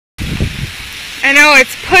I know,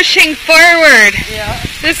 it's pushing forward. Yeah.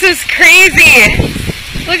 This is crazy.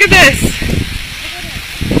 Look at this.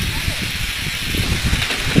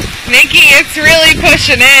 Nikki, it's really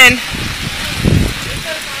pushing in.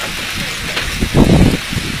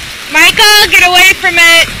 Michael, get away from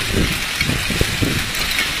it.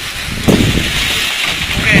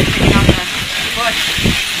 Okay, taking off the bush.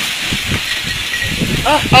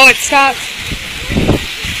 Oh, it stopped.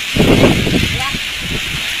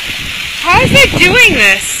 How is it doing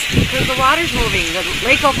this? Because the water's moving. The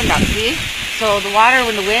lake opened up, see? So the water,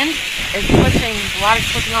 when the wind is pushing, the water's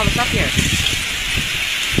pushing all this up here.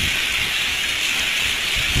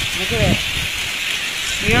 Look at it.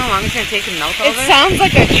 You know how long it's going to take to melt all It this? sounds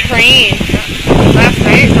like a train. Last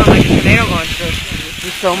night it sounded like a tornado going through.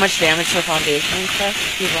 There's so much damage to the foundation and stuff.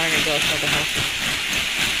 People aren't going to go outside the house.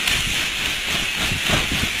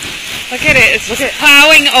 Look at it. It's just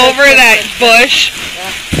plowing over that bush.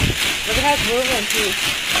 Yeah. Look at how it's moving too.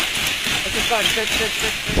 It's just going sit.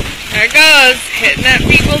 There it goes. Hitting that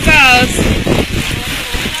people's house.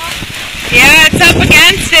 Yeah, it's up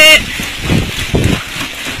against it.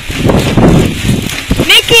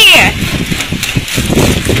 Nikki!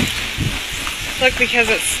 Look, because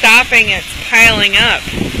it's stopping, it's piling up.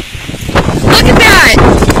 Look at that!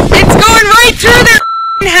 It's going right through their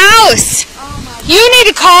house! You need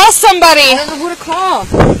to call somebody! I don't know who to call.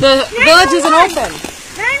 The village isn't open.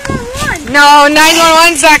 911! No,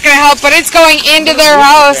 911's not going to help, but it's going into their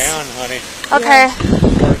house. Okay.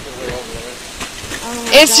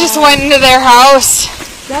 It's just went into their house.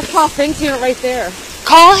 That's Paul Fink's unit right there.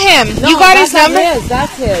 Call him. No, you got his number?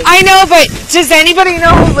 That's his. I know, but does anybody know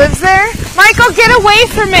who lives there? Michael, get away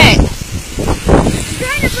from it. He's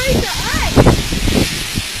trying to break the ice.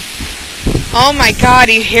 Oh my God,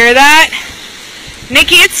 you hear that?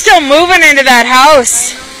 Nikki, it's still moving into that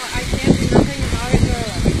house. I can't do nothing about it.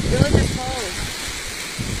 The village is closed.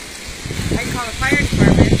 I can call the fire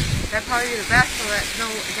department. That'd probably be the best so that no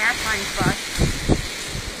gas lines bust.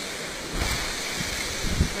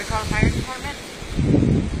 Can we call the fire department?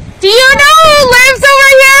 Do you know who lives over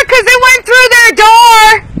here? Because it went